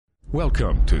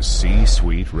Welcome to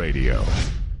C-Suite Radio.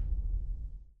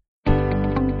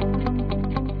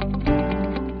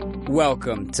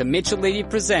 Welcome to Mitchell Levy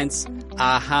Presents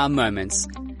Aha Moments.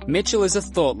 Mitchell is a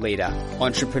thought leader,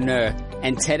 entrepreneur,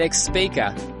 and TEDx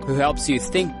speaker who helps you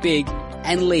think big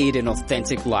and lead an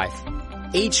authentic life.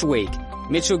 Each week,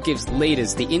 Mitchell gives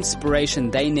leaders the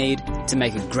inspiration they need to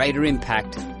make a greater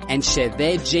impact and share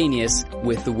their genius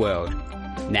with the world.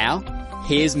 Now,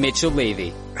 here's Mitchell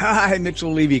Levy. Hi,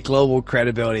 Mitchell Levy, global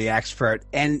credibility expert.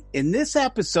 And in this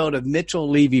episode of Mitchell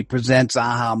Levy Presents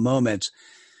Aha Moments,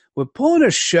 we're pulling a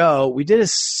show. We did a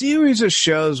series of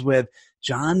shows with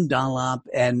John Dunlop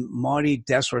and Marty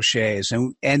Desrochers.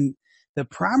 And the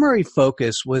primary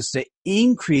focus was to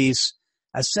increase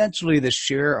essentially the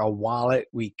share of wallet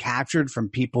we captured from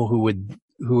people who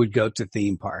would go to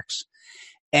theme parks.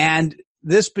 And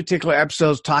this particular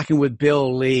episode is talking with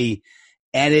Bill Lee.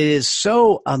 And it is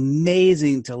so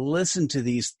amazing to listen to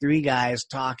these three guys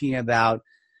talking about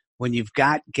when you've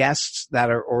got guests that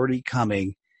are already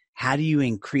coming, how do you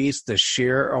increase the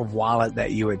share of wallet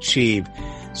that you achieve?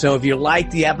 So if you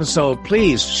like the episode,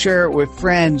 please share it with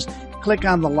friends, click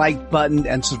on the like button,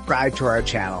 and subscribe to our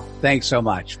channel. Thanks so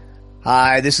much.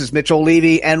 Hi, this is Mitchell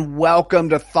Levy, and welcome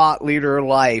to Thought Leader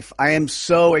Life. I am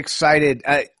so excited.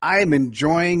 I am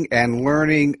enjoying and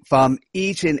learning from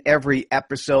each and every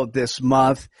episode this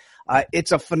month.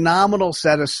 It's a phenomenal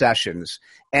set of sessions.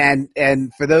 And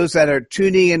for those that are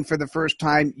tuning in for the first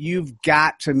time, you've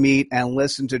got to meet and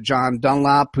listen to John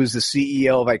Dunlop, who's the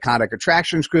CEO of Iconic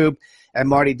Attractions Group, and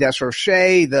Marty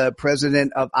Desrochers, the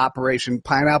president of Operation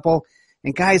Pineapple.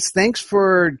 And guys, thanks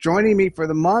for joining me for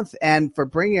the month and for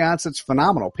bringing on such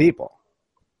phenomenal people.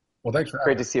 Well, thanks for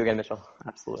having me. Great to see you again, Mitchell.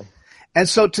 Absolutely. And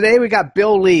so today we got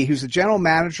Bill Lee, who's the general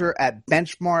manager at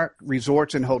Benchmark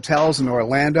Resorts and Hotels in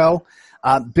Orlando.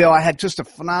 Bill, I had just a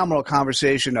phenomenal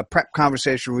conversation, a prep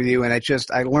conversation with you, and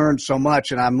I learned so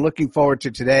much, and I'm looking forward to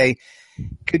today.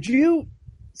 Could you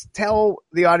tell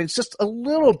the audience just a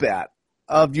little bit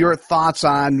of your thoughts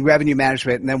on revenue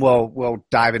management, and then we'll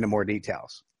dive into more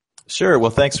details? Sure. Well,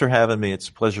 thanks for having me. It's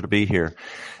a pleasure to be here.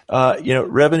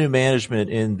 Revenue management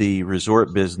in the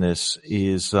resort business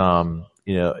is,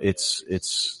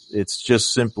 it's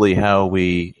just simply how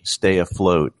we stay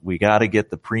afloat. We got to get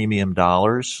the premium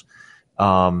dollars.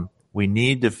 We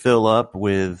need to fill up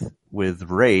with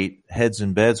rate, heads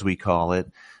and beds, we call it,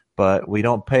 but we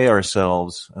don't pay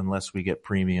ourselves unless we get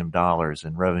premium dollars,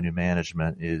 and revenue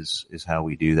management is how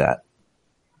we do that.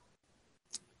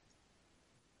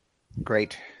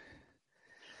 Great.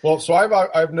 Well, so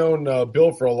I've known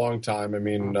Bill for a long time. I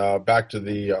mean, back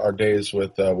to our days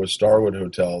with Starwood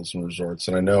Hotels and Resorts,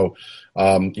 and I know,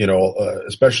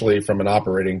 especially from an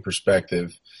operating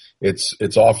perspective,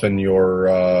 it's often your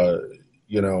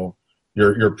job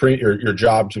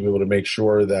to be able to make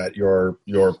sure that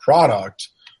your product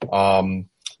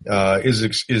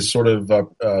is sort of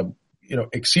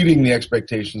exceeding the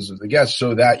expectations of the guests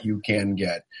so that you can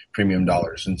get premium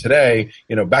dollars. And today,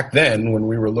 back then when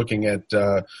we were looking at,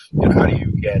 how do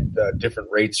you get different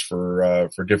rates for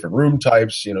different room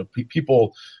types,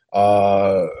 people,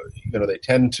 they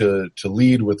tend to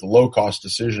lead with low cost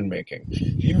decision making.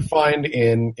 Do you find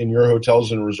in your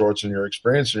hotels and resorts and your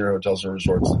experience in your hotels and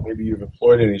resorts that maybe you've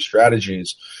employed any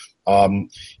strategies,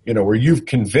 where you've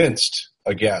convinced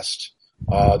a guest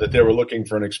that they were looking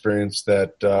for an experience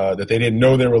that they didn't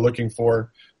know they were looking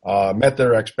for, met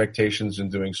their expectations in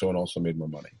doing so, and also made more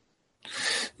money?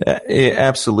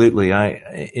 Absolutely.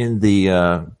 In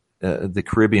the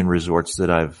Caribbean resorts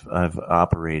that I've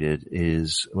operated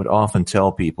would often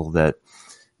tell people that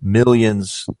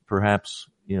millions, perhaps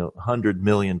 100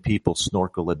 million people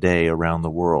snorkel a day around the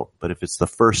world. But if it's the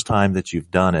first time that you've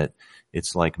done it,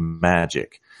 it's like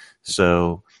magic.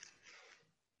 So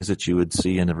that you would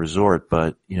see in a resort,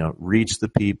 but reach the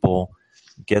people,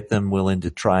 get them willing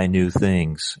to try new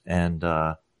things, and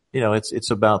it's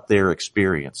about their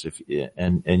experience.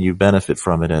 And you benefit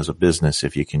from it as a business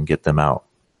if you can get them out.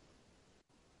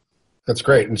 That's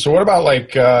great. And so, what about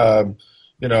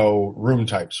room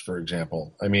types, for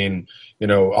example? I mean,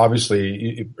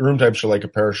 obviously, room types are like a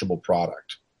perishable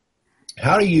product.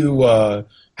 How do you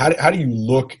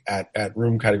look at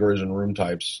room categories and room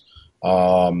types?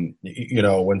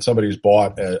 When somebody's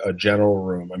bought a general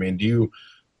room, I mean,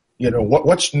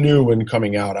 what's new and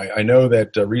coming out? I know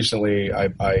that recently I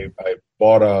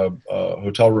bought a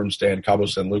hotel room stay in Cabo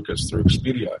San Lucas through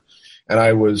Expedia, and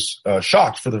I was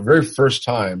shocked for the very first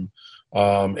time.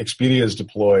 Expedia has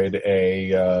deployed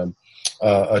a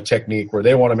technique where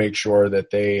they want to make sure that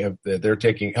they're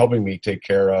helping me take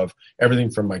care of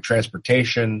everything from my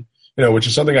transportation which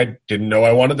is something I didn't know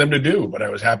I wanted them to do, but I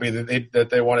was happy that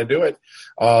they want to do it.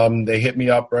 They hit me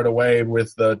up right away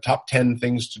with the top 10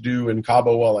 things to do in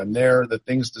Cabo while I'm there, the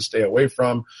things to stay away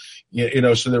from.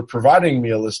 So they're providing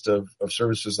me a list of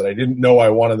services that I didn't know I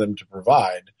wanted them to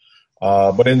provide.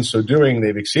 But in so doing,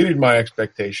 they've exceeded my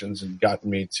expectations and gotten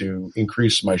me to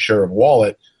increase my share of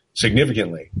wallet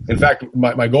significantly. In fact,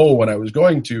 my goal when I was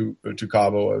going to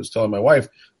Cabo, I was telling my wife,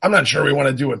 I'm not sure we want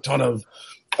to do a ton of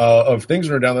things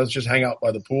when we're down there. Let's just hang out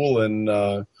by the pool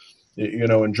and,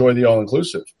 enjoy the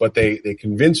all-inclusive. But they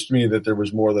convinced me that there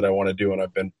was more that I want to do, and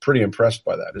I've been pretty impressed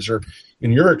by that. Is there,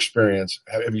 in your experience,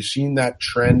 have you seen that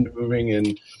trend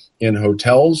moving in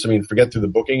hotels? I mean, forget through the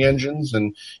booking engines,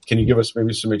 and can you give us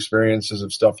maybe some experiences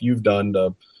of stuff you've done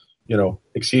to,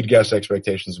 exceed guest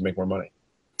expectations and make more money?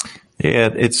 Yeah,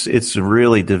 it's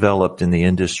really developed in the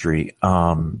industry.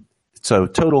 So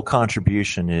total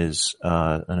contribution is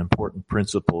an important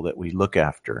principle that we look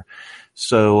after.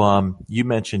 So you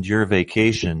mentioned your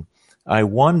vacation. I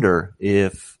wonder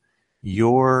if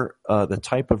the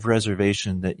type of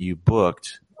reservation that you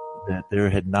booked, that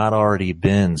there had not already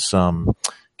been some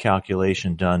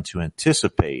calculation done to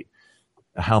anticipate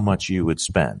how much you would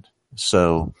spend.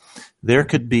 So there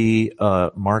could be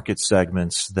market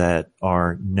segments that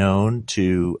are known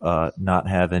to not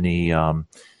have any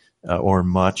or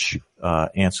much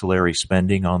ancillary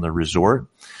spending on the resort.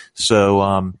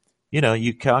 So,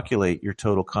 you calculate your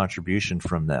total contribution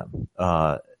from them.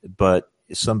 But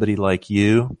somebody like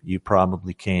you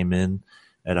probably came in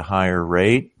at a higher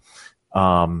rate,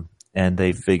 and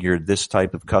they figured this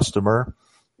type of customer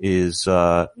is,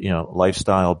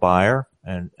 lifestyle buyer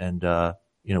and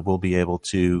we'll be able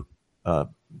to,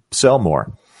 sell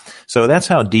more. So that's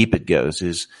how deep it goes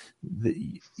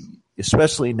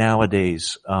especially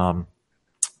nowadays.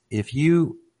 If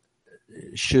you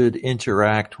should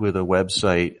interact with a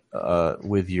website,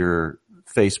 with your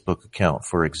Facebook account,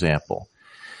 for example,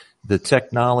 the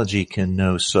technology can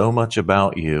know so much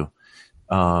about you,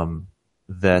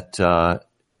 that,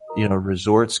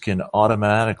 resorts can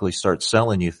automatically start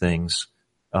selling you things.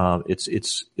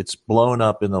 It's blown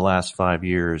up in the last 5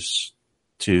 years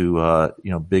to,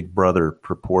 Big Brother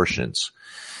proportions.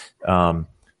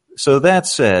 So that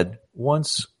said,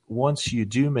 once you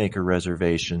do make a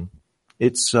reservation,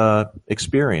 it's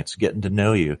experience, getting to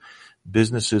know you.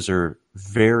 Businesses are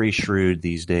very shrewd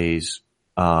these days,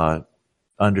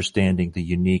 understanding the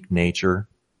unique nature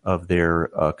of their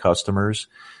customers.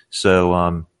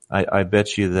 So I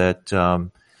bet you that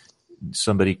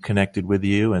somebody connected with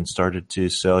you and started to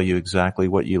sell you exactly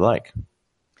what you like.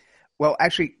 Well,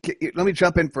 actually, let me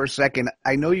jump in for a second.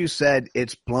 I know you said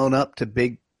it's blown up to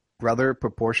Big Brother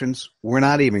proportions. We're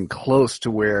not even close to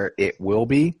where it will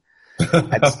be.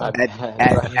 John,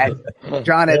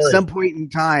 at some point in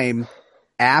time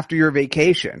after your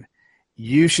vacation,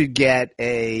 you should get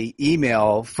a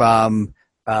email from,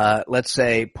 let's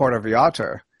say, Puerto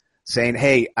Vallarta saying,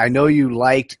 hey, I know you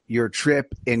liked your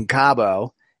trip in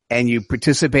Cabo and you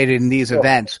participated in these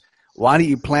events. Why don't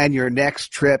you plan your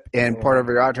next trip in Puerto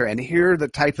Vallarta? And here are the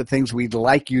type of things we'd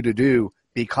like you to do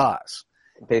because.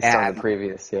 Based on the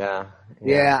previous, yeah.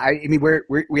 I mean,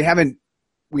 we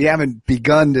haven't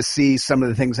begun to see some of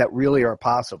the things that really are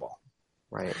possible.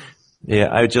 Right.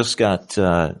 Yeah, I just got,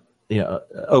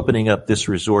 opening up this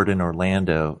resort in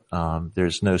Orlando.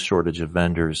 There's no shortage of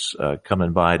vendors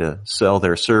coming by to sell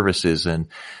their services, and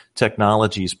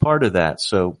technology is part of that.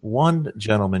 So one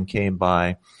gentleman came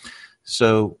by.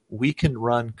 So we can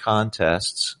run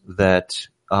contests that,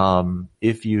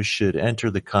 if you should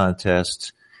enter the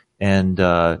contest, and,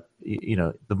 the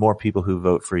more people who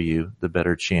vote for you, the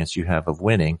better chance you have of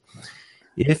winning.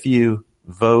 If you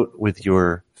vote with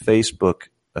your Facebook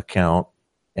account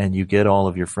and you get all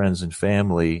of your friends and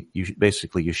family,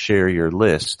 you share your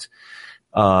list.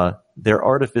 Their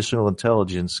artificial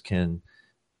intelligence can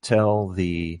tell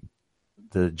the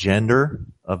gender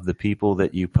of the people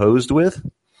that you posed with,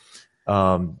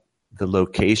 the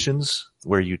locations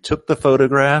where you took the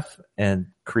photograph, and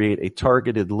create a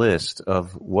targeted list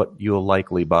of what you'll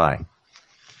likely buy.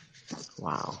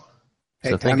 Wow.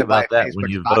 So think about that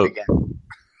when you vote.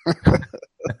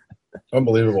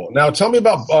 Unbelievable. Now tell me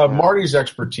about Marty's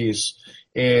expertise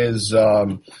is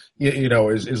looking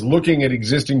at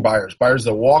existing buyers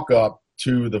that walk up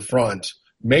to the front,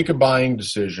 make a buying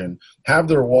decision, have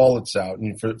their wallets out,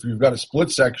 and if you've got a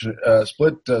split second,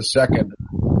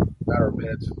 matter of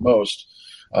minutes at most,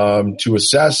 to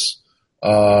assess,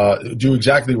 do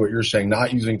exactly what you're saying,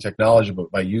 not using technology,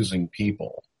 but by using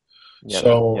people. Yep.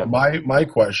 So my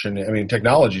question, I mean,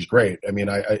 technology is great. I mean,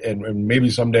 and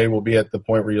maybe someday we'll be at the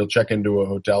point where you'll check into a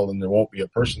hotel and there won't be a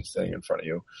person standing in front of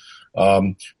you.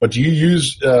 But do you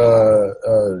use,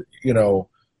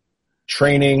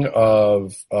 training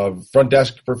of front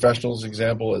desk professionals,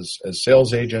 example, as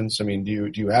sales agents? I mean,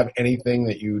 do you have anything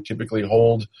that you typically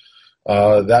hold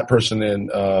that person in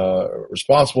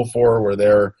responsible for, where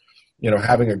they're,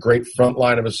 having a great front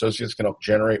line of associates can help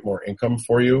generate more income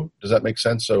for you? Does that make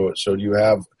sense? So do you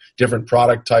have different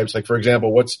product types? Like, for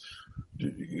example, what's,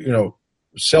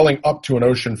 selling up to an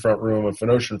oceanfront room, if an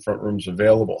oceanfront room is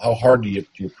available, how hard do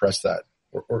you press that,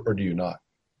 or do you not?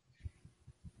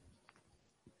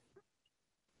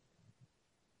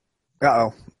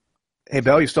 Uh-oh. Hey,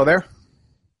 Bill, you still there?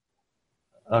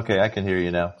 Okay, I can hear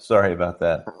you now. Sorry about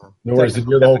that. No worries. Did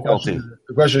you hear the whole question?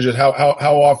 The question is just how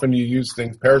often do you use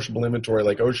things, perishable inventory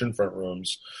like oceanfront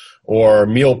rooms or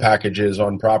meal packages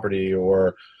on property,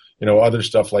 or other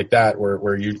stuff like that,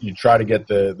 where you try to get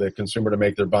the consumer to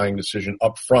make their buying decision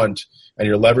up front, and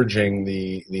you're leveraging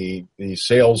the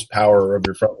sales power of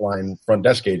your front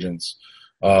desk agents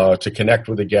to connect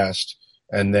with the guest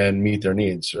and then meet their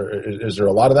needs. Is there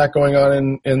a lot of that going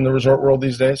on in the resort world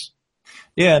these days?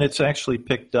 Yeah, and it's actually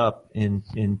picked up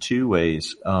in two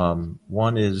ways.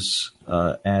 One is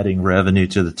adding revenue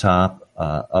to the top,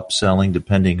 upselling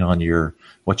depending on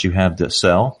what you have to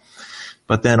sell.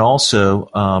 But then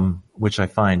also, which I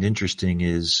find interesting,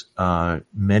 is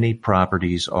many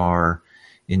properties are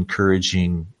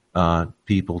encouraging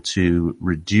people to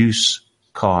reduce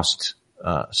cost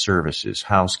services,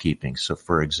 housekeeping. So,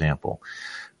 for example,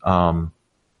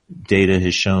 data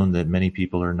has shown that many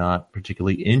people are not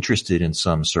particularly interested in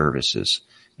some services,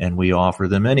 and we offer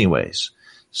them anyways.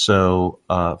 So,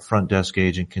 front desk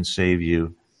agent can save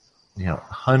you,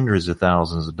 hundreds of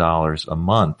thousands of dollars a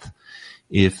month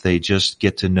if they just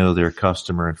get to know their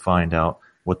customer and find out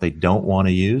what they don't want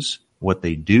to use, what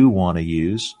they do want to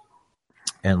use.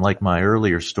 And like my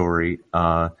earlier story,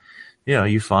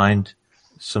 you find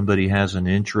somebody has an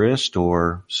interest,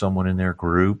 or someone in their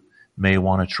group may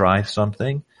want to try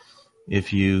something.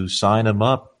 If you sign them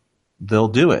up, they'll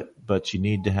do it, but you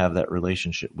need to have that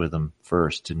relationship with them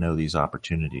first to know these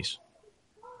opportunities.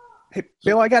 Hey,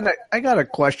 Bill, I got a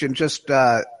question. Just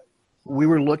we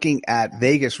were looking at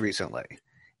Vegas recently,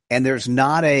 and there's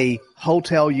not a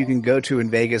hotel you can go to in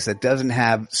Vegas that doesn't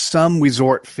have some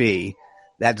resort fee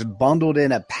that's bundled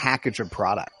in a package of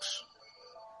products.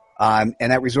 And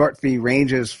that resort fee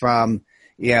ranges from,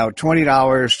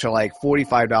 $20 to like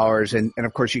 $45. And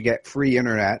of course you get free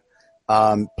internet,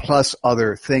 plus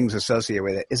other things associated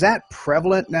with it. Is that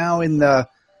prevalent now in the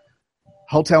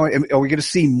hotel? Are we going to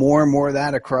see more and more of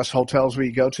that across hotels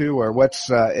we go to, or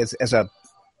what's, as a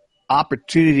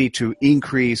opportunity to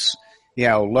increase,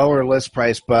 lower list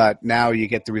price, but now you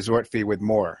get the resort fee with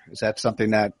more? Is that something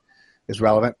that is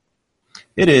relevant?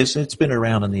 It is. It's been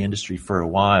around in the industry for a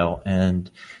while, and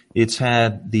it's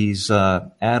had these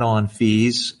add-on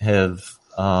fees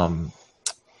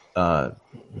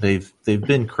they've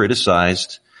been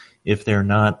criticized. If they're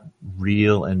not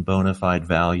real and bona fide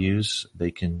values,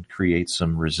 they can create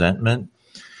some resentment.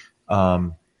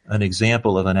 An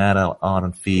example of an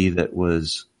add-on fee that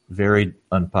was very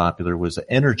unpopular was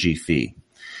the energy fee.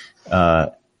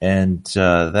 And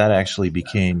that actually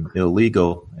became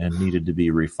illegal and needed to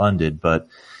be refunded. But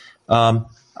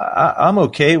I'm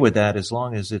okay with that as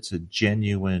long as it's a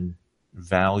genuine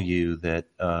value that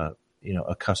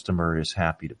a customer is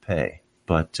happy to pay.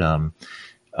 But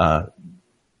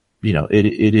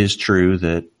it is true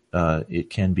that it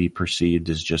can be perceived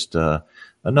as just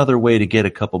another way to get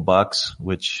a couple bucks,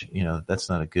 which that's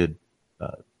not a good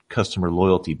customer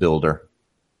loyalty builder.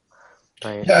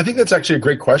 Right. Yeah, I think that's actually a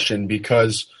great question,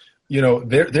 because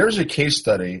there's a case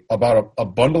study about a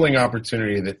bundling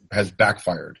opportunity that has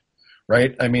backfired,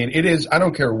 right? I mean, it is, I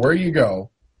don't care where you go,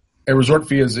 a resort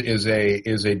fee is a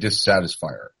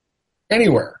dissatisfier.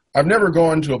 Anywhere. I've never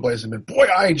gone to a place and been, boy,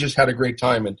 I just had a great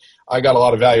time and I got a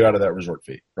lot of value out of that resort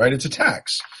fee, right? It's a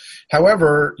tax.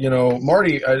 However,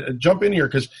 Marty, jump in here,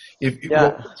 because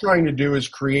what we're trying to do is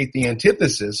create the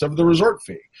antithesis of the resort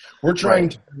fee. We're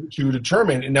trying to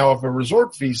determine, and now if a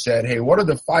resort fee said, hey, what are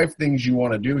the 5 things you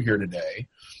want to do here today?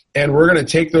 And we're going to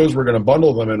take those, we're going to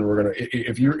bundle them, and we're going to,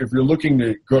 if you're looking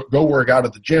to go work out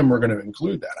at the gym, we're going to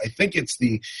include that. I think it's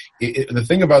the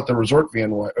thing about the resort fee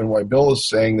and why Bill is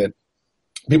saying that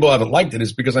people haven't liked it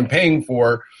is because I'm paying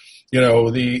for,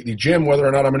 the gym, whether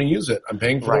or not I'm going to use it. I'm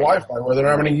paying for the Wi-Fi, whether or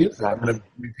not I'm going to use it. I'm going to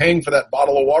be paying for that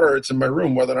bottle of water that's in my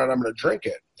room, whether or not I'm going to drink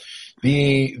it.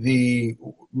 The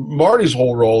Marty's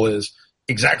whole role is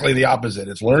exactly the opposite.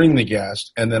 It's learning the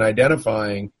guest and then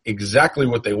identifying exactly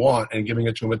what they want and giving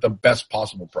it to them at the best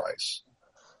possible price.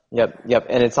 Yep.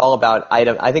 And it's all about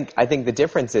item. I think the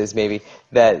difference is maybe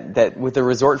that with the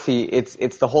resort fee,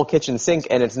 it's the whole kitchen sink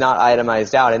and it's not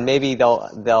itemized out. And maybe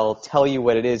they'll tell you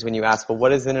what it is when you ask, well,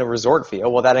 what is in a resort fee? Oh,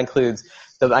 well, that includes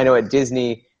I know at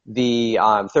Disney, the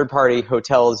third party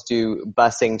hotels do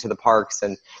busing to the parks,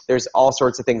 and there's all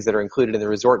sorts of things that are included in the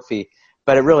resort fee.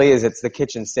 But it really is, it's the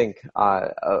kitchen sink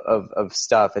of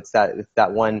stuff. It's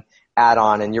that one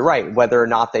add-on, and you're right, whether or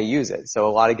not they use it. So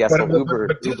a lot of guests will Uber.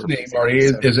 But Disney,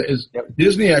 Marty,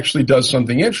 Disney actually does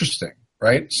something interesting,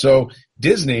 right? So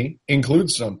Disney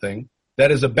includes something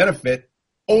that is a benefit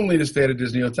only to stay at a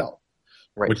Disney hotel,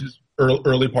 right, which is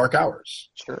early park hours.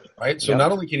 Sure. Right? So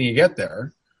not only can you get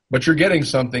there, but you're getting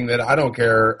something that I don't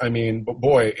care. I mean, but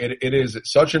boy, it is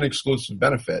such an exclusive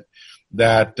benefit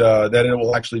that it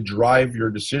will actually drive your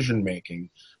decision making,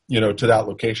 to that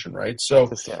location, right? So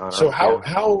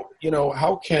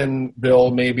how can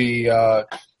Bill maybe,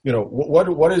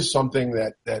 what is something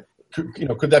that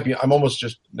could that be? I'm almost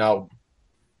just now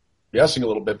guessing a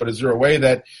little bit, but is there a way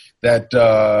that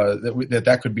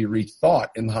could be rethought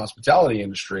in the hospitality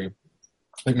industry?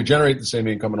 It could generate the same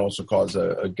income and also cause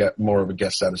more of a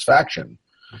guest satisfaction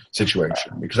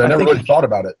situation, because I never really thought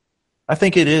about it. I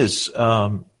think it is.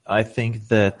 I think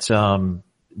that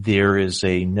there is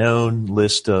a known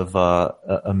list of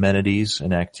amenities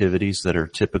and activities that are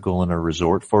typical in a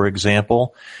resort, for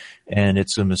example, and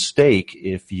it's a mistake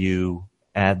if you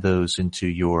add those into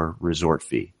your resort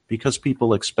fee, because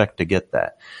people expect to get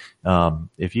that.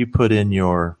 If you put in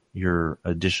your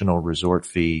additional resort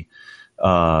fee,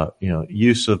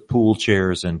 use of pool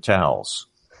chairs and towels,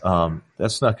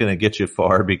 that's not going to get you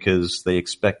far because they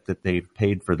expect that they've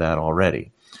paid for that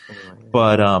already.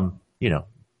 But,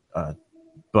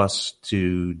 bus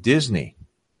to Disney,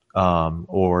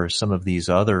 or some of these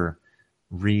other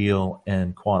real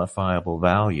and quantifiable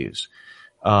values.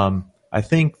 I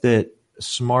think that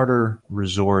smarter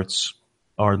resorts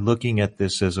are looking at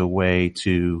this as a way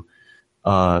to,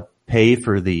 pay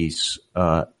for these,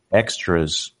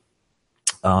 extras.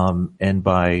 And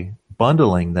by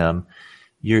bundling them,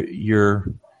 you're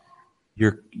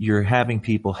having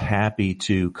people happy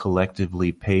to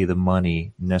collectively pay the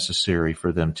money necessary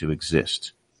for them to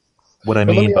exist. What I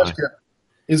mean by,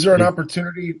 is there an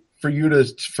opportunity for you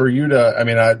to, I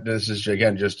mean, this is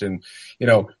again, just in,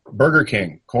 Burger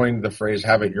King coined the phrase,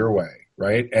 have it your way,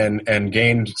 right? And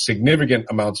gained significant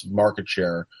amounts of market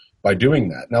share by doing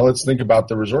that. Now let's think about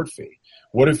the resort fee.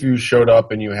 What if you showed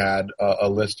up and you had a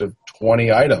list of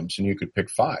 20 items and you could pick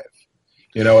 5?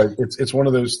 It's one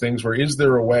of those things where, is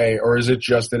there a way, or is it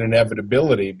just an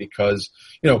inevitability? Because,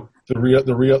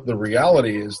 the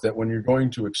reality is that when you're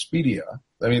going to Expedia,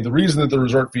 I mean, the reason that the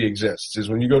resort fee exists is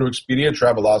when you go to Expedia,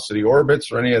 Travelocity, Orbitz,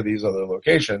 or any of these other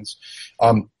locations,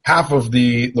 half of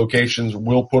the locations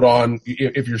will put on,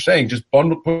 if you're saying just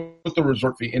put the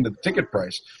resort fee into the ticket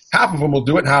price, half of them will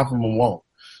do it, half of them won't.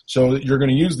 So you're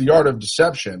going to use the art of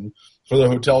deception for the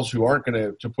hotels who aren't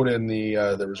going to put in the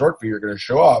resort fee. You're going to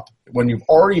show up when you've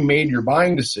already made your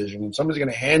buying decision, and somebody's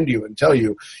going to hand you and tell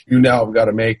you now have got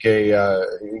to make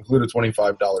include a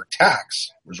 $25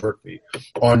 tax resort fee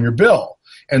on your bill.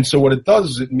 And so what it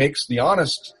does is it makes the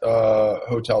honest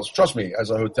hotels, trust me, as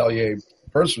a hotelier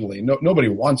personally, nobody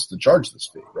wants to charge this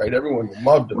fee, right? Everyone would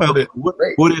love to put it.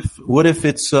 What if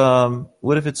it's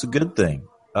a good thing?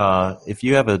 If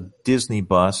you have a Disney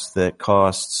bus that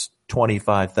costs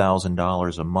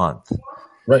 $25,000 a month,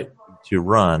 right, to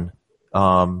run,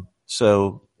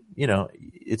 so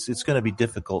it's going to be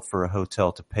difficult for a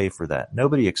hotel to pay for that.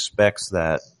 Nobody expects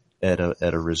that at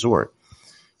a resort.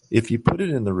 If you put it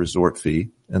in the resort fee,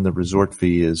 and the resort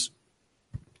fee is,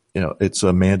 it's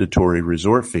a mandatory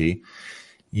resort fee,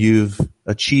 you've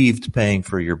achieved paying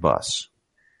for your bus.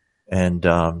 And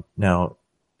now,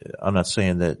 I'm not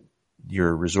saying that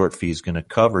your resort fee is going to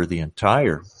cover the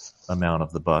entire amount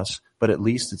of the bus, but at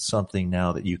least it's something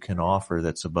now that you can offer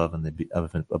that's above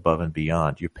and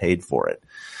beyond. You're paid for it.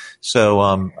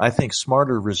 So I think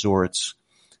smarter resorts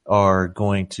are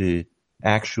going to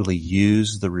actually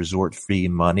use the resort fee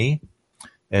money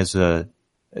to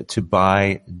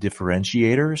buy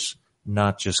differentiators,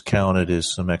 not just count it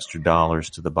as some extra dollars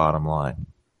to the bottom line.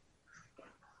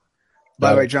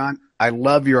 By the way, John, I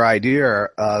love your idea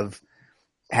of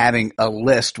having a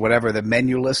list, whatever the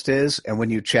menu list is, and when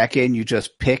you check in, you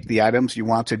just pick the items you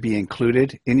want to be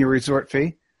included in your resort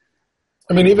fee.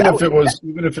 I mean, even if it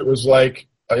was like,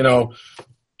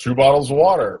 2 bottles of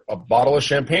water, a bottle of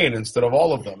champagne instead of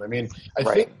all of them. I mean, I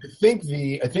think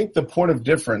the point of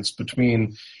difference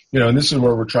between, and this is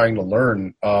where we're trying to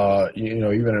learn,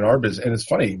 even in our business. And it's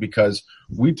funny because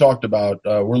we talked about,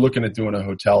 we're looking at doing a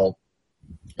hotel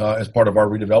as part of our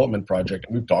redevelopment project,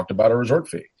 and we've talked about a resort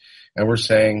fee. and we're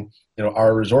saying,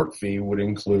 our resort fee would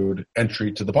include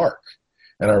entry to the park.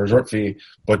 And our resort fee,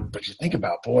 but you think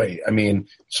about,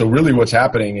 so really what's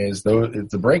happening is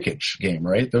it's the breakage game,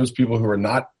 right? Those people who are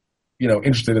not,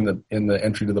 interested in the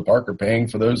entry to the park are paying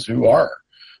for those who are,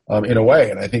 in a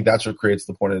way. And I think that's what creates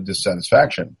the point of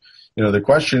dissatisfaction. The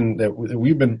question that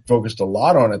we've been focused a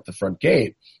lot on at the front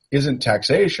gate isn't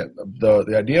taxation.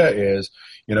 The idea is,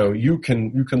 you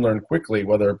can learn quickly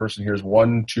whether a person here is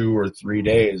 1, 2, or 3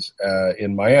 days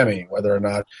in Miami, whether or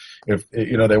not if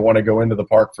they want to go into the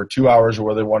park for 2 hours or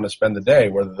whether they want to spend the day,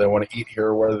 whether they want to eat here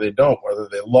or whether they don't, whether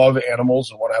they love animals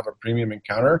and want to have a premium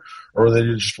encounter or whether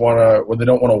they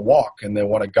don't want to walk and they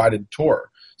want a guided tour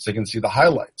so they can see the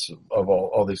highlights of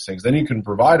all these things. Then you can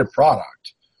provide a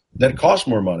product that costs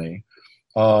more money,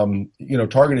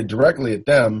 targeted directly at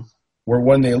them, where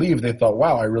when they leave, they thought,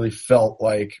 wow, I really felt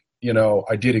like,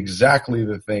 I did exactly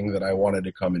the thing that I wanted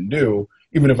to come and do,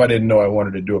 even if I didn't know I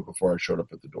wanted to do it before I showed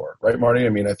up at the door. Right, Marty? I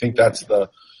mean, I think that's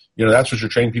that's what you're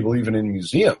training people even in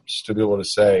museums to be able to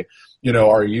say,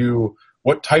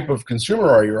 what type of consumer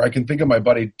are you? Or I can think of my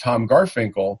buddy Tom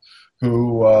Garfinkel,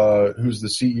 who's the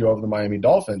CEO of the Miami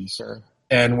Dolphins. Sure.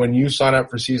 And when you sign up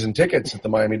for season tickets at the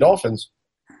Miami Dolphins,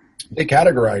 they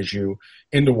categorize you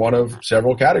into one of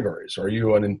several categories. Are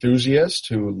you an enthusiast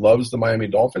who loves the Miami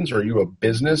Dolphins? Or are you a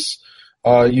business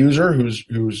user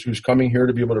who's coming here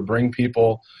to be able to bring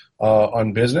people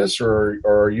on business? Or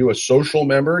are you a social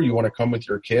member? You want to come with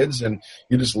your kids and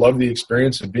you just love the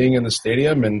experience of being in the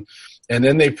stadium? And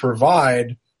then they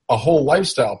provide a whole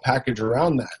lifestyle package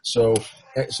around that. So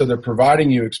they're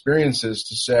providing you experiences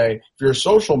to say, if you're a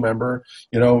social member,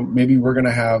 maybe we're going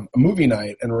to have a movie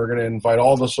night and we're going to invite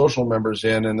all the social members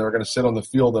in and they're going to sit on the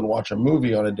field and watch a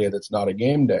movie on a day that's not a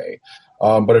game day.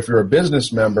 But if you're a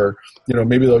business member,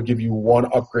 maybe they'll give you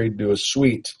one upgrade to a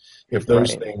suite if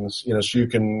those things, so you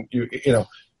can,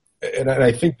 and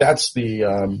I think that's the,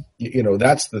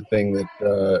 that's the thing that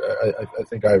I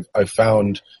think I've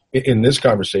found in this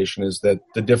conversation is that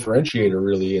the differentiator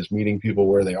really is meeting people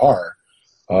where they are,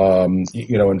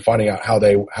 and finding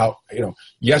out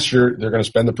yes, they're going to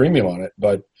spend the premium on it,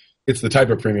 but it's the type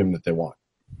of premium that they want.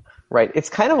 Right. It's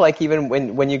kind of like even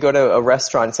when you go to a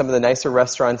restaurant, some of the nicer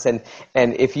restaurants, and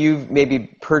if you maybe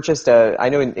purchased I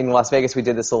know in Las Vegas we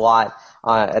did this a lot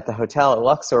at the hotel at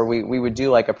Luxor, we would do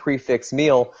like a prefix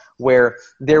meal where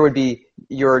there would be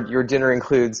your dinner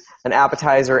includes an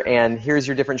appetizer and here's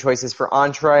your different choices for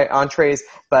entrees,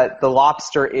 but the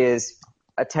lobster is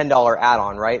a $10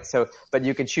 add-on, right? So, but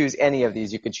you could choose any of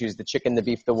these. You could choose the chicken, the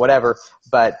beef, the whatever,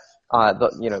 but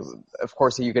of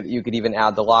course, you could even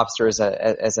add the lobster as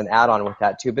an add-on with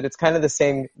that too. But it's kind of the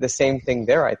same thing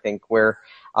there, I think. Where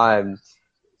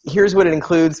here's what it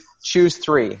includes: choose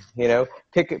 3.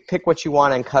 Pick what you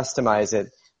want and customize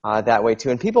it that way too.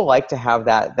 And people like to have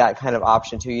that kind of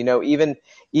option too.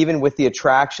 Even with the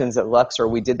attractions at Luxor,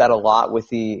 we did that a lot with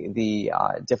the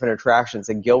different attractions.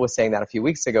 And Gil was saying that a few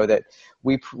weeks ago that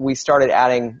we started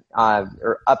adding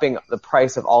or upping the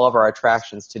price of all of our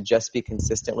attractions to just be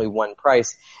consistently one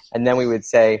price. And then we would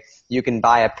say you can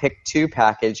buy a pick 2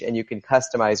 package and you can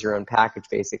customize your own package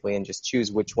basically and just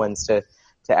choose which ones to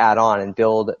add on and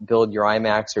build your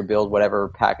IMAX or build whatever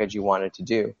package you wanted to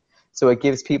do. So it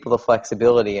gives people the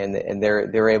flexibility and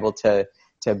they're able to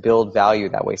build value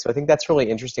that way. So I think that's really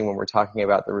interesting when we're talking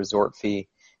about the resort fee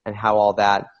and how all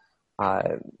that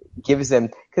gives them,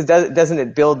 because doesn't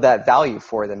it build that value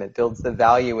for them? It builds the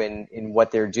value in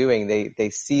what they're doing. They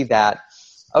see that,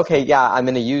 okay, yeah, I'm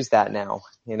going to use that now,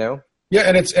 Yeah,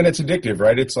 and it's addictive,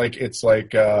 right? It's like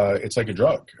a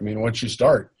drug. I mean, once you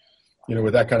start,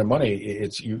 with that kind of money,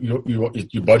 it's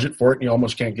you budget for it and you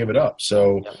almost can't give it up.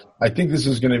 So I think this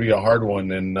is going to be a hard one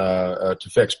to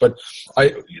fix. But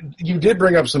you did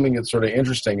bring up something that's sort of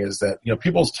interesting is that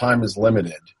people's time is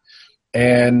limited,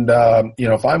 and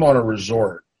if I'm on a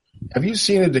resort, have you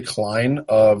seen a decline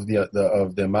of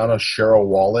the amount of share a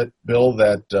wallet bill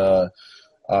that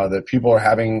people are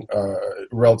having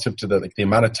relative to the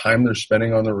amount of time they're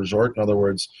spending on the resort? In other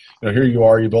words, here you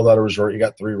are, you build out a resort, you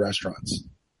got 3 restaurants.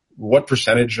 What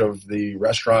percentage of the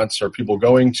restaurants are people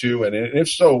going to, and if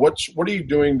so, what are you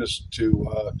doing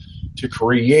to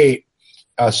create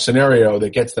a scenario that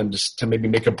gets them to maybe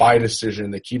make a buy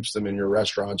decision that keeps them in your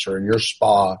restaurants or in your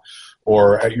spa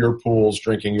or at your pools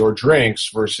drinking your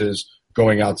drinks versus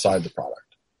going outside the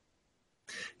product?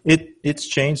 It's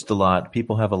changed a lot.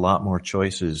 People have a lot more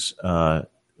choices,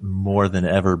 more than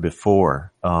ever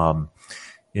before. I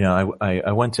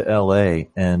went to LA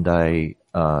and I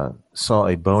saw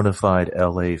a bona fide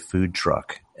LA food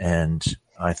truck, and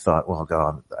I thought, well,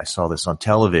 God, I saw this on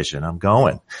television. I'm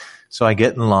going. So I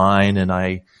get in line and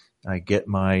I get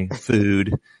my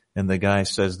food, And the guy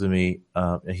says to me,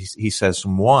 he says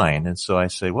some wine. And so I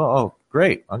say, well, oh,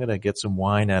 great. I'm going to get some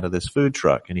wine out of this food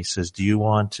truck. And he says, do you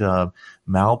want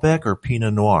Malbec or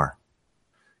Pinot Noir?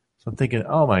 So I'm thinking,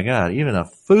 oh my God, even a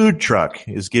food truck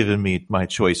is giving me my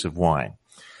choice of wine.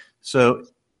 So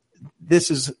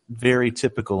this is very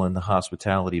typical in the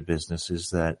hospitality business,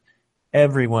 is that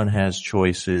everyone has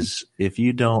choices. If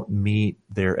you don't meet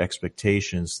their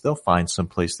expectations, they'll find some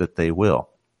place that they will.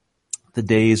 The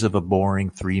days of a boring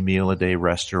 3-meal-a-day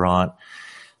restaurant,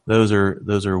 those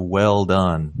are well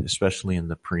done, especially in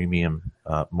the premium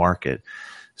market.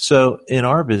 So in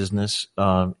our business,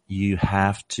 you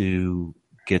have to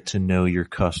get to know your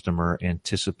customer,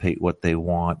 anticipate what they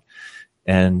want,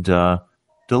 and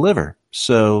deliver.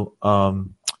 So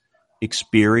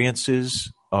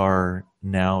experiences are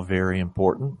now very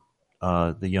important.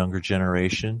 The younger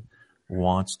generation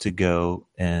wants to go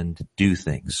and do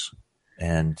things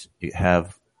and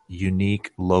have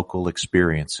unique local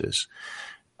experiences.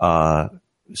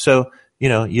 So,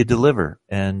 you deliver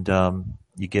and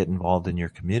you get involved in your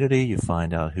community. You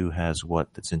find out who has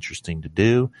what that's interesting to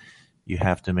do. You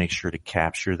have to make sure to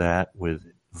capture that with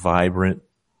vibrant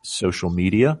social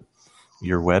media,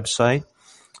 your website,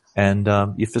 and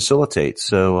you facilitate.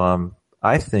 So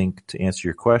I think, to answer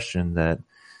your question, that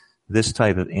this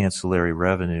type of ancillary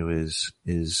revenue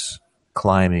is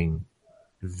climbing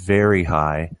very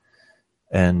high,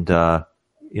 and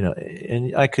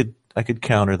and I could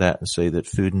counter that and say that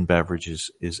food and beverage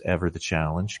is ever the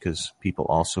challenge, because people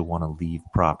also want to leave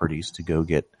properties to go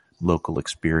get local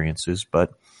experiences.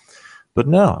 But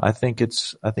no, I think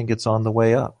it's on the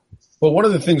way up. Well, one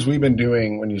of the things we've been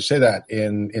doing when you say that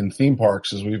in theme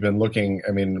parks is we've been looking.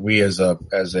 I mean, we as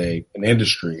an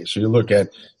industry. So you look at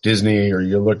Disney or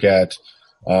you look at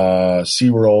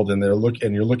SeaWorld, and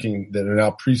you're looking that are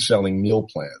now pre-selling meal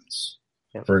plans,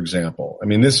 for example. I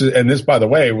mean, this, by the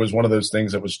way, was one of those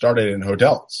things that was started in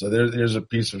hotels. So there's a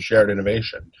piece of shared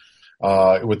innovation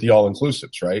with the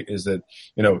all-inclusives, right? Is that,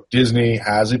 Disney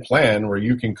has a plan where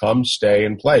you can come, stay,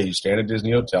 and play. You stay in a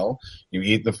Disney hotel, you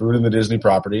eat the food in the Disney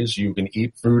properties, you can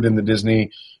eat food in the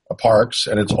Disney parks,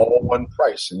 and it's all one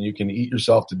price. And you can eat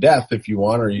yourself to death if you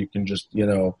want, or you can just,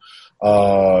 have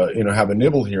a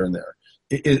nibble here and there.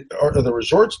 Are the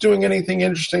resorts doing anything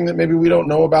interesting that maybe we don't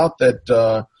know about that,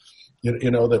 that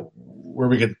where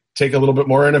we could take a little bit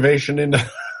more innovation into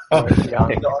our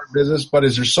business? But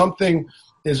is there something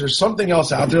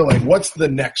else out there? Like, what's the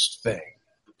next thing?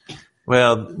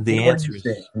 Well, the answer is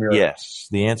yes.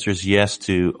 The answer is yes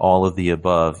to all of the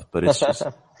above, but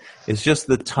it's just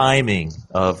the timing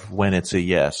of when it's a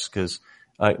yes. Because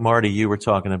Marty, you were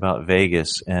talking about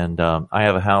Vegas, and I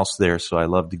have a house there, so I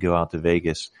love to go out to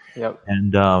Vegas. Yep.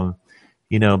 And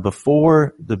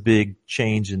before the big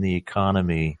change in the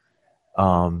economy,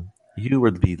 you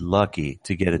would be lucky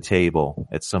to get a table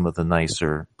at some of the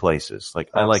nicer places. Like,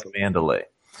 I like Mandalay.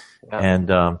 Yeah.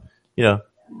 And,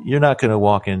 you're not going to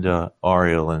walk into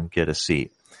Ariel and get a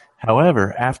seat.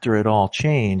 However, after it all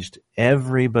changed,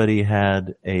 everybody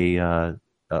had a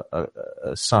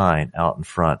sign out in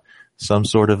front, some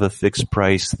sort of a fixed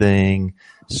price thing,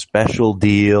 special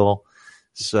deal.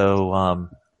 So,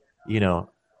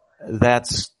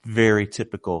 that's very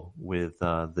typical with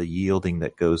the yielding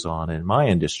that goes on in my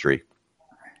industry.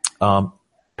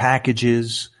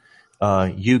 Packages,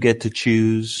 you get to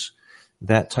choose.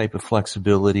 That type of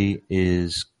flexibility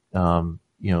is,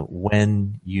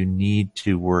 when you need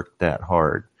to work that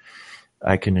hard.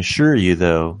 I can assure you,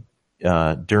 though,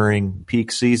 during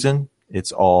peak season,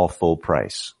 it's all full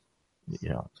price.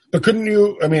 But couldn't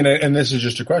you? I mean, and this is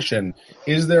just a question: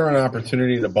 is there an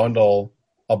opportunity to bundle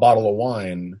a bottle of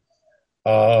wine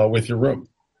with your room?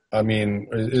 I mean,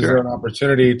 is there an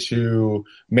opportunity to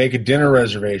make a dinner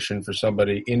reservation for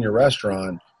somebody in your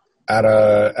restaurant at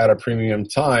a premium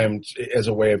time as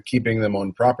a way of keeping them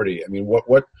on property? I mean,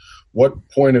 what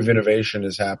point of innovation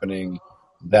is happening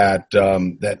that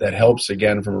helps,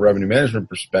 again, from a revenue management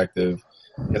perspective,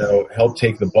 help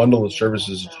take the bundle of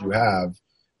services that you have?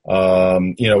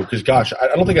 Because gosh, I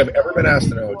don't think I've ever been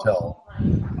asked in a hotel,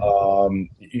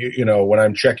 when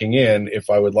I'm checking in, if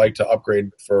I would like to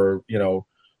upgrade for,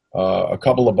 a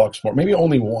couple of bucks more, maybe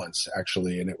only once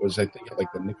actually. And it was, I think,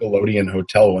 like the Nickelodeon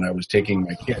Hotel when I was taking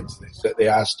my kids. They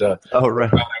asked, I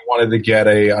wanted to get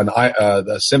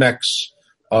the Cimex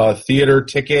theater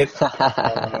ticket,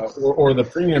 or the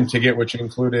premium ticket, which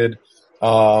included,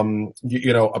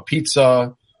 a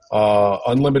pizza,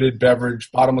 unlimited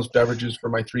beverage, bottomless beverages for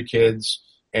my 3 kids,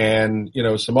 and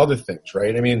some other things,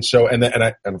 right? I mean, so and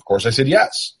of course I said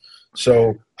yes.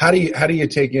 So how do you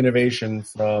take innovation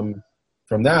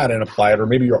from that and apply it, or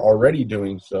maybe you're already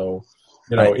doing so,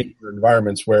 know, in your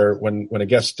environments where when a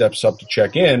guest steps up to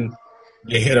check in,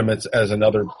 you hit them as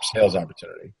another sales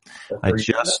opportunity. I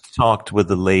just talked with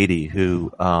a lady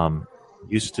who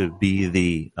used to be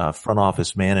the front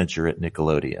office manager at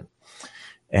Nickelodeon,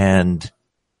 and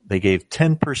they gave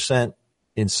 10%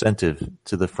 incentive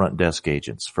to the front desk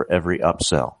agents for every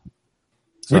upsell.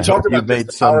 So we talked about you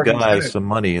made some guy some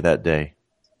money that day.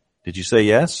 Did you say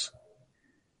yes?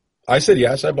 I said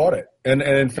yes. I bought it, and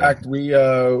in fact,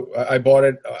 I bought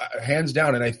it hands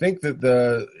down. And I think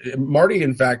that Marty,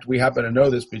 in fact, we happen to know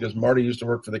this because Marty used to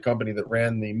work for the company that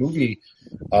ran the movie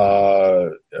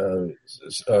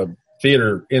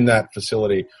theater in that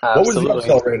facility. Absolutely. What was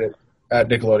the upsell rate at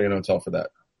Nickelodeon Hotel for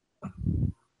that?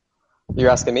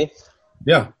 You're asking me?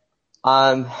 Yeah.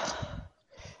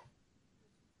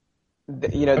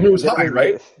 You know, I mean, it was high,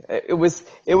 right? It was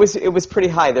pretty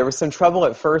high. There was some trouble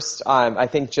at first. I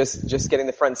think just getting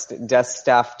the front desk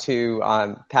staff to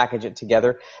package it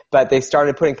together, but they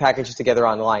started putting packages together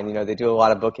online. You know, they do a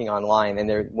lot of booking online,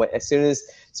 and as soon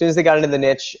as they got into the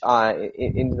niche,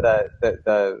 into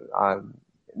the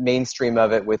mainstream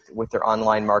of it with their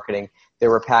online marketing, there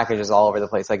were packages all over the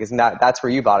place. Like, that's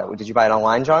where you bought it? Did you buy it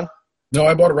online, John? No,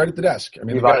 I bought it right at the desk. I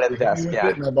mean, you bought it at the desk, yeah.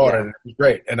 And I bought it, and it was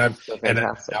great. And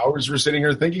hours we're sitting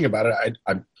here thinking about it.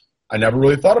 I never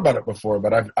really thought about it before,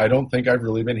 but I don't think I've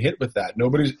really been hit with that.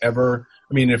 Nobody's ever.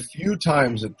 I mean, a few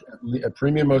times at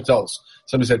premium hotels,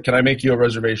 somebody said, "Can I make you a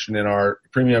reservation in our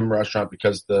premium restaurant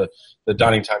because the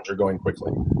dining times are going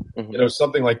quickly?" Mm-hmm. You know,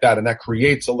 something like that, and that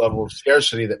creates a level of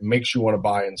scarcity that makes you want to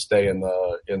buy and stay in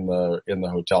the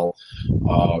hotel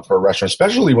for a restaurant,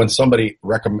 especially when somebody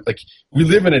recommend. Like, we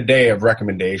live in a day of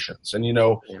recommendations, and you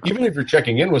know, even if you're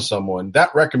checking in with someone,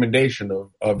 that recommendation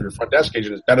of your front desk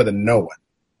agent is better than no one,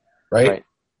 right?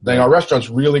 Saying our restaurant's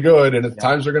really good, and if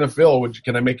times are going to fill,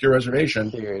 can I make your reservation?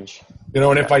 Huge. You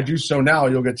know, and if I do so now,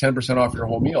 you'll get 10% off your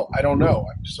whole meal. I don't know.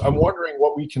 I'm wondering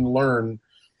what we can learn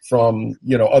from,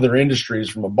 you know, other industries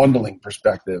from a bundling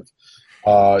perspective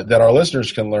that our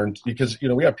listeners can learn, because, you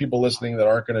know, we have people listening that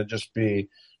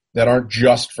aren't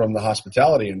just from the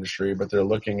hospitality industry, but they're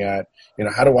looking at, you know,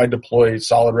 how do I deploy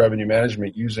solid revenue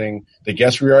management using the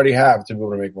guests we already have to be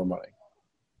able to make more money?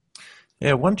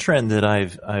 Yeah, one trend that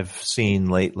I've seen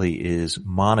lately is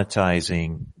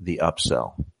monetizing the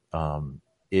upsell.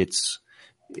 It's,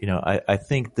 you know, I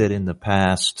think that in the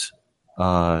past,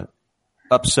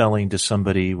 upselling to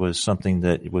somebody was something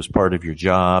that was part of your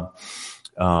job.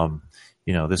 You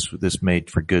know, this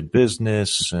made for good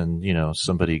business, and, you know,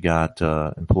 somebody got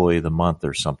employee of the month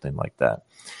or something like that.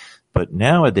 But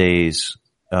nowadays,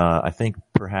 I think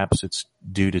perhaps it's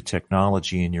due to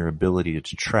technology and your ability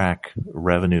to track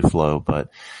revenue flow, but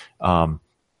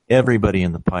everybody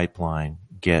in the pipeline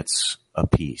gets a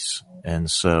piece.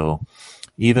 And so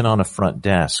even on a front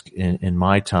desk, in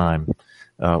my time,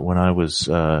 when I was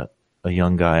a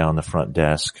young guy on the front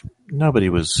desk, nobody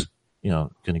was, you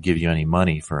know, going to give you any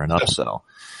money for an upsell.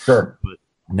 Sure. But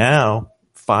now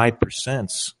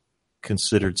 5%'s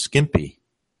considered skimpy.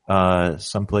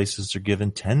 Some places are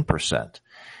given 10%.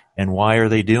 And why are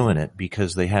they doing it?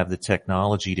 Because they have the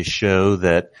technology to show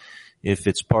that if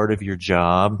it's part of your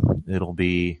job, it'll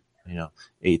be, you know,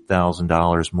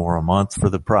 $8,000 more a month for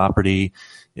the property.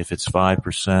 If it's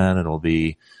 5%, it'll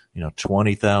be, you know,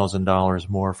 $20,000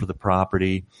 more for the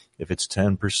property. If it's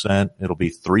 10%, it'll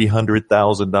be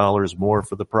 $300,000 more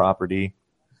for the property.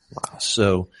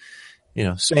 So, you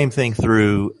know, same thing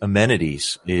through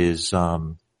amenities is,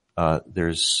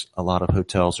 there's a lot of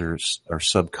hotels are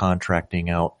subcontracting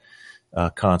out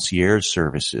concierge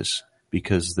services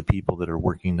because the people that are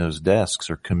working those desks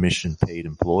are commission paid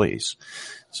employees.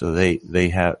 So they're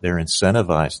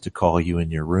incentivized to call you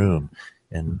in your room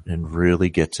and really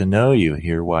get to know you,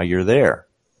 hear why you're there.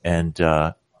 And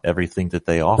everything that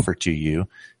they offer to you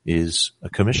is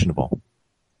commissionable.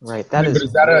 Right. But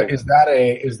is that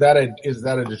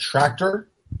a detractor?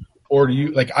 Or do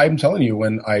you, like, I'm telling you,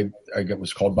 when I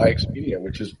was called by Expedia,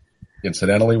 which is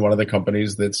incidentally one of the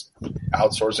companies that's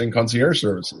outsourcing concierge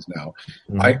services now,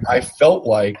 mm-hmm. I felt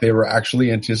like they were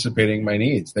actually anticipating my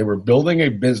needs. They were building a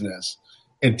business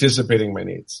anticipating my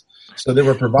needs. So they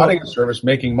were providing a service,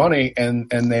 making money, and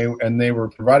they were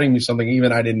providing me something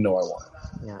even I didn't know I wanted.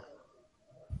 Yeah.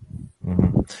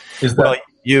 Mm-hmm. Well,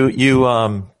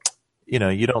 you know,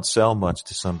 you don't sell much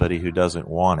to somebody who doesn't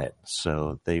want it.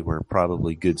 So they were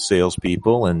probably good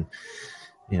salespeople, and,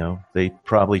 you know, they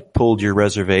probably pulled your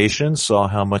reservation, saw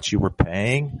how much you were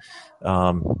paying.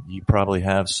 You probably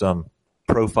have some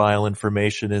profile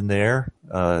information in there,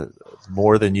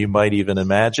 more than you might even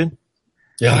imagine.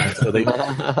 Yeah. So there's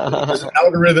an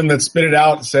algorithm that spit it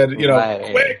out and said, you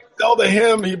know, quick, sell to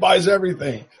him. He buys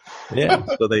everything. Yeah.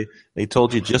 So they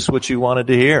told you just what you wanted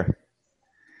to hear.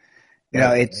 You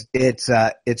know,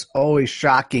 it's always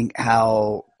shocking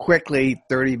how quickly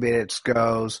 30 minutes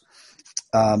goes.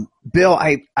 Bill,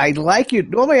 I like you.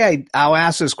 Normally I'll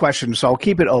ask this question, so I'll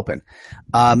keep it open.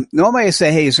 Normally I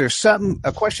say, hey, is there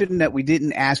a question that we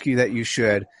didn't ask you that you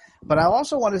should? But I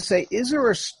also want to say, is there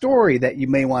a story that you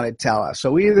may want to tell us?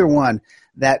 So either one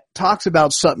that talks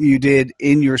about something you did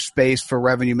in your space for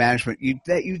revenue management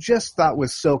that you just thought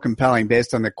was so compelling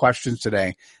based on the questions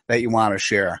today that you want to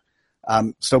share.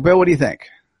 So Bill, what do you think?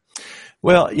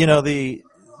 Well, you know,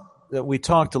 we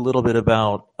talked a little bit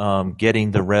about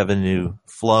getting the revenue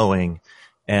flowing,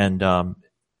 and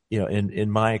you know,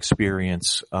 in my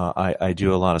experience, I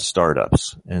do a lot of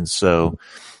startups, and so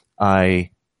I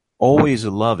always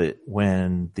love it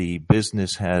when the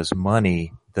business has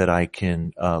money that I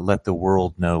can let the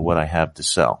world know what I have to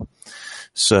sell.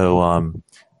 So,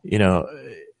 you know,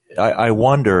 I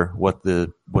wonder what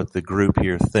the group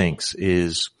here thinks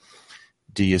is: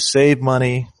 do you save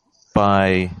money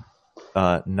by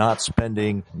not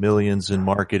spending millions in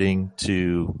marketing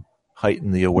to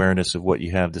heighten the awareness of what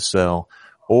you have to sell,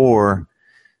 or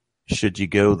should you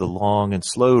go the long and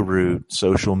slow route,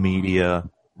 social media,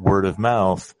 word of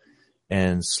mouth,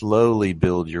 and slowly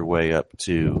build your way up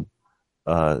to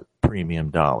premium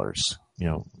dollars? You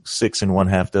know, 6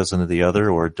 1/2 dozen of the other,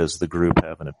 or does the group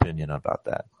have an opinion about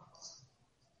that?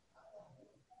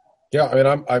 Yeah, I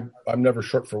mean, I'm never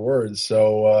short for words,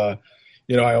 so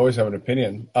you know, I always have an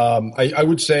opinion. I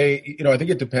would say, you know, I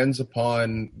think it depends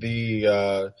upon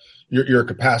your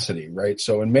capacity, right?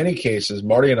 So in many cases,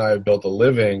 Marty and I have built a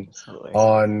living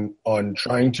on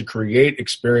trying to create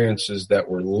experiences that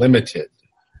were limited,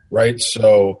 right?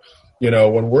 So, you know,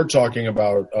 when we're talking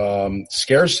about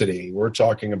scarcity, we're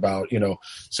talking about, you know,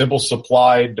 simple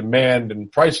supply, demand,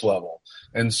 and price level.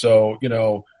 And so, you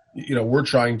know, we're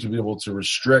trying to be able to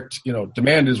restrict, you know,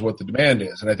 demand is what the demand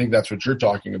is. And I think that's what you're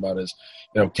talking about is,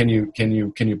 you know, can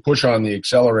you push on the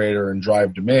accelerator and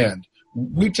drive demand?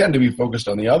 We tend to be focused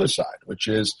on the other side, which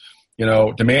is, you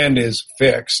know, demand is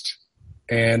fixed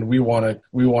and we want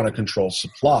to control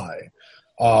supply.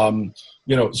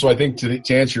 You know, so I think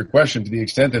to answer your question, to the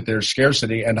extent that there's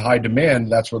scarcity and high demand,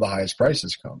 that's where the highest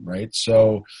prices come, right?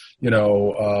 So, you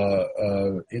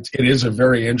know, it is a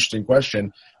very interesting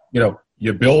question. You know,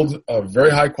 you build a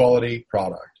very high quality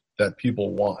product that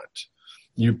people want.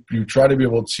 You try to be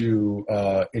able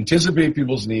to anticipate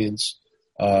people's needs,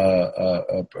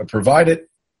 provide it,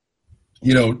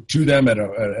 you know, to them at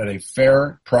a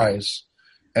fair price,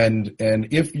 and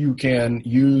if you can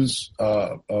use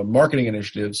marketing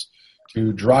initiatives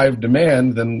to drive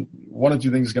demand, then one of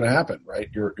two things is going to happen, right?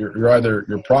 You're either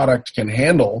your product can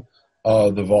handle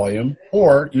the volume,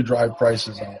 or you drive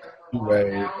prices up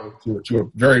to a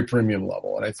very premium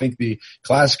level. And I think the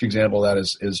classic example of that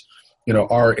is you know,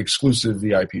 our exclusive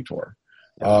VIP tour.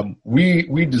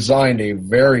 We designed a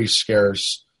very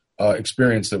scarce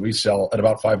experience that we sell at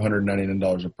about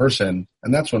 $599 a person,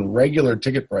 and that's when regular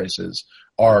ticket prices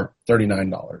are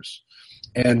 $39.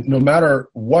 And no matter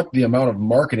what the amount of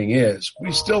marketing is,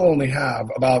 we still only have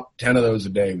about 10 of those a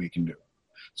day we can do.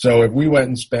 So if we went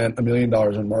and spent $1 million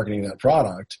on marketing that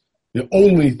product, the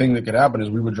only thing that could happen is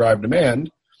we would drive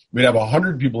demand. We'd have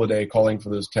 100 people a day calling for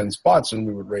those 10 spots, and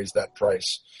we would raise that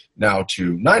price now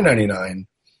to $9.99,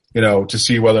 you know, to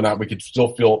see whether or not we could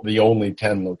still fill the only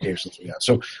 10 locations we have.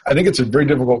 So I think it's a very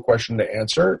difficult question to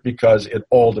answer because it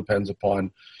all depends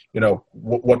upon, you know,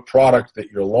 what product that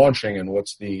you're launching and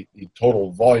what's the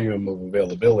total volume of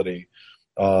availability,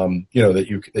 you know, that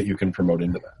you can promote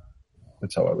into that.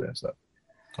 That's how I would answer that.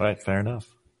 All right, fair enough.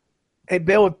 Hey,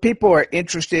 Bill, if people are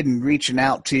interested in reaching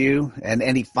out to you and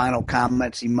any final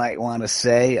comments you might want to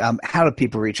say, how do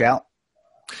people reach out?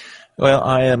 Well,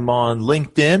 I am on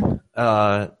LinkedIn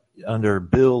under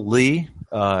Bill Lee.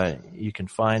 You can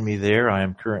find me there. I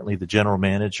am currently the general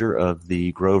manager of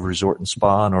the Grove Resort and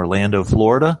Spa in Orlando,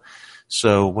 Florida.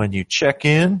 So when you check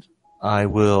in, I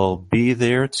will be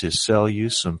there to sell you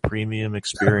some premium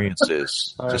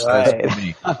experiences. Just ask for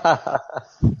me.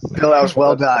 Bill, that was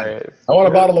well done. I want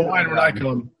a bottle of wine when I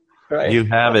come. Right. You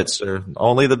have it, sir.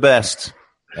 Only the best.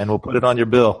 And we'll put it on your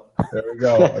bill. There we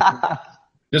go.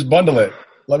 Just bundle it.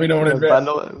 Let me know when it's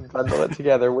bundle it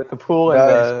together with the pool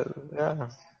and yeah.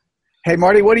 Hey,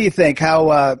 Marty, what do you think?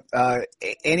 How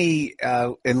any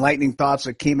enlightening thoughts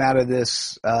that came out of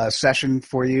this session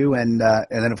for you, and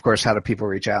then of course, how do people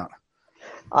reach out?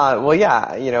 Well,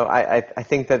 yeah, you know, I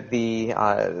think that the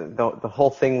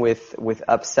whole thing with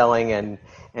upselling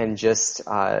and just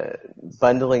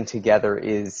bundling together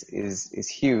is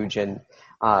huge, and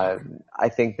I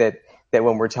think that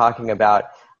when we're talking about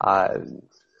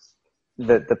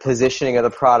the positioning of the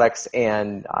products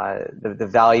and the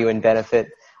value and benefit.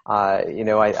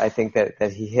 I think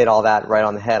that he hit all that right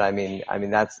on the head. I mean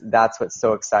that's what's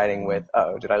so exciting with.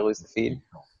 Oh, did I lose the feed?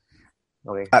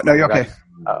 No, you're okay.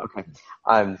 Oh, okay.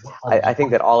 I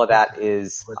think that all of that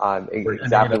is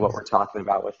exactly what we're talking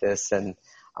about with this, and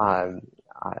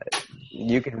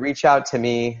you can reach out to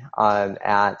me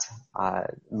at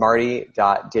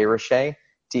marty.desrochers,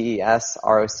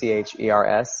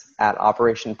 DESROCHERS at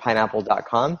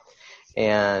operationpineapple.com.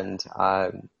 And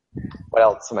what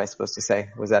else am I supposed to say?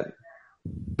 Was that?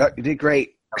 No, you did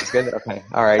great. That was good? Okay.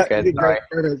 All right, good. You did great.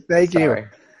 Right. Thank you. Sorry.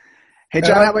 Hey,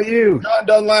 John, how about you? John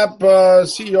Dunlap,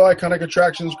 CEO, Iconic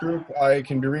Attractions Group. I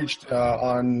can be reached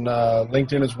on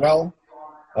LinkedIn as well.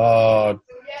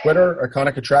 Twitter,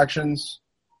 Iconic Attractions.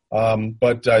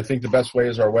 But I think the best way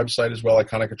is our website as well,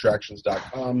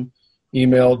 iconicattractions.com.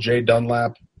 Email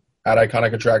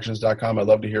jdunlap@iconicattractions.com. I'd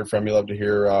love to hear from you. Love to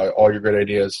hear all your great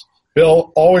ideas.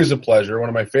 Bill, always a pleasure. One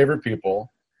of my favorite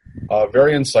people.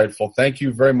 Very insightful. Thank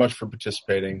you very much for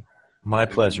participating. My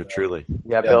pleasure, truly.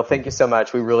 Yeah, Bill, thank you so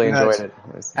much. We really enjoyed it.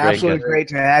 It was absolutely great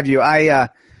to have you. I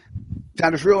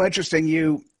found it real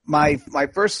interesting. My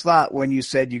first thought when you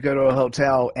said you go to a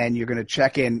hotel and you're going to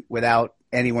check in without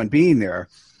anyone being there,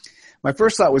 my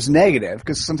first thought was negative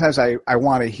because sometimes I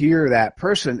want to hear that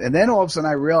person. And then all of a sudden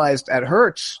I realized at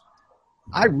Hertz,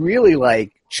 I really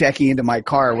like checking into my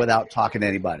car without talking to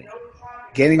anybody,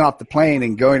 getting off the plane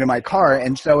and going to my car.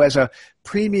 And so as a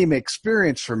premium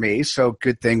experience for me, so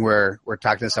good thing we're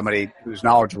talking to somebody who's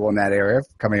knowledgeable in that area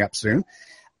coming up soon.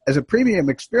 As a premium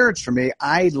experience for me,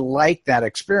 I like that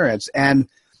experience. And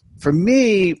for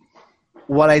me,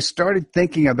 what I started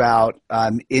thinking about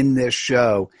in this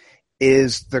show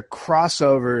is the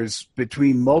crossovers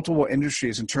between multiple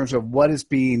industries in terms of what is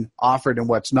being offered and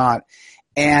what's not,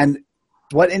 and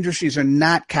what industries are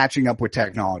not catching up with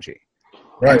technology.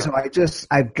 Right. And so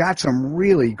I've got some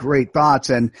really great thoughts,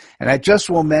 and I just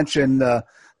will mention the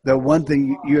one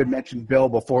thing you had mentioned, Bill,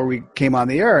 before we came on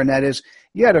the air, and that is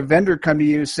you had a vendor come to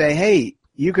you say, hey,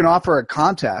 you can offer a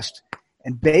contest,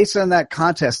 and based on that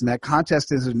contest, and that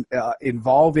contest is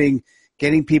involving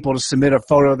getting people to submit a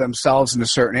photo of themselves in a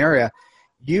certain area,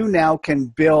 you now can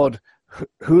build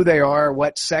who they are,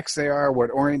 what sex they are,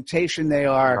 what orientation they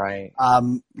are, right.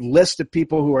 List of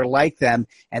people who are like them,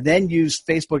 and then use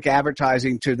Facebook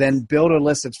advertising to then build a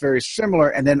list that's very similar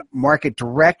and then market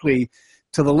directly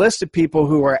to the list of people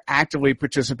who are actively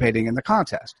participating in the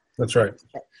contest. That's right.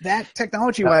 That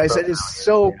technology-wise, that is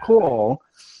so cool.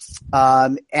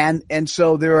 And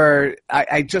so there are,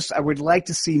 I would like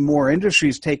to see more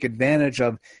industries take advantage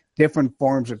of different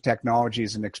forms of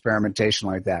technologies and experimentation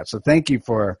like that. So thank you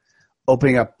for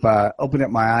opening up my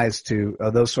eyes to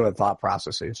those sort of thought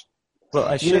processes. Well,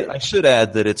 I should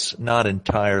add that it's not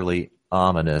entirely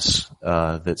ominous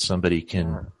that somebody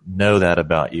can know that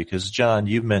about you, because John,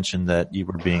 you mentioned that you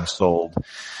were being sold,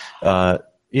 kind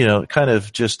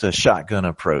of just a shotgun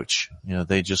approach.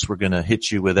 They just were going to hit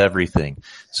you with everything.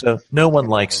 So no one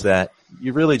likes that.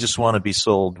 You really just want to be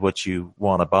sold what you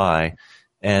want to buy,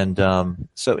 and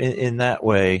so in that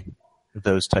way,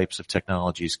 those types of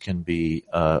technologies can be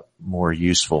more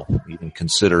useful, even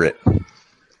considerate.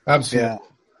 Absolutely. Yeah.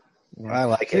 I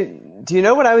like it. Do you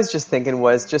know what I was just thinking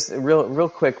was just real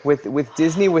quick with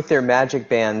Disney with their magic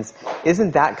bands?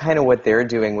 Isn't that kind of what they're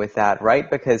doing with that, right?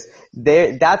 Because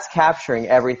that's capturing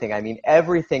everything. I mean,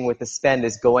 everything with the spend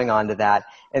is going on to that.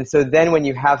 And so then when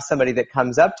you have somebody that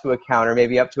comes up to a counter,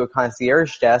 maybe up to a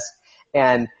concierge desk,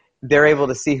 and they're able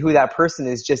to see who that person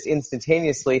is just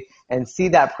instantaneously and see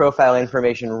that profile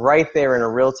information right there in a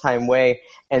real-time way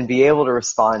and be able to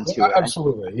respond to it.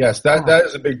 Absolutely. Yes, that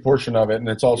is a big portion of it, and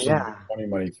it's also a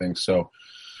money thing. So,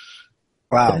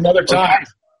 wow. Another time. Okay.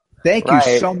 Thank you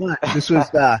so much. This was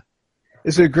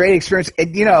a great experience.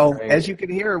 And, as you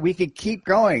can hear, we could keep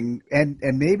going, and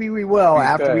maybe we will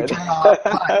after we turn off.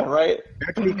 Right. We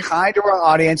have to be kind to our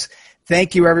audience.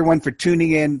 Thank you, everyone, for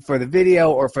tuning in for the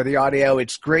video or for the audio.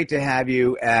 It's great to have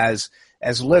you as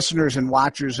listeners and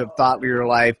watchers of Thought Leader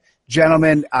Life.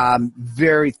 Gentlemen,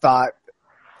 very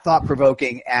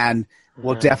thought-provoking, and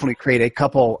we'll definitely create a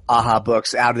couple aha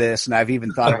books out of this, and I've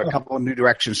even thought of a couple of new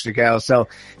directions to go. So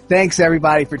thanks,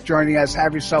 everybody, for joining us.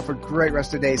 Have yourself a great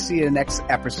rest of the day. See you in the next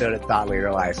episode of Thought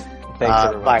Leader Life. Thanks,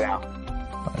 everyone. Bye now.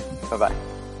 Bye-bye.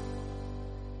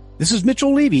 This is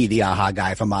Mitchell Levy, the AHA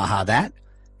guy from AHA That.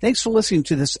 Thanks for listening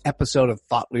to this episode of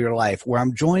Thought Leader Life, where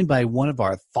I'm joined by one of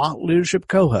our thought leadership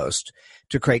co-hosts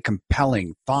to create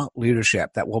compelling thought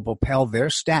leadership that will propel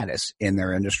their status in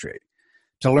their industry.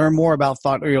 To learn more about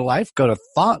Thought Leader Life, go to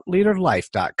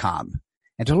thoughtleaderlife.com.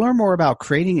 And to learn more about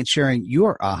creating and sharing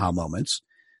your aha moments,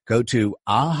 go to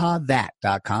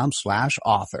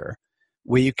ahathat.com/author,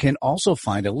 where you can also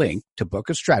find a link to book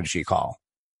a strategy call.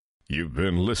 You've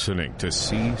been listening to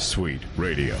C-Suite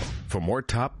Radio. For more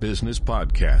top business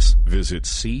podcasts, visit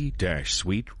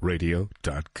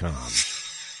c-suiteradio.com.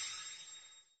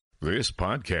 This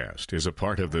podcast is a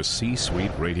part of the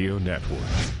C-Suite Radio Network.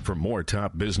 For more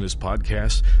top business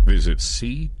podcasts, visit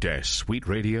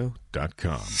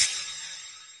c-suiteradio.com.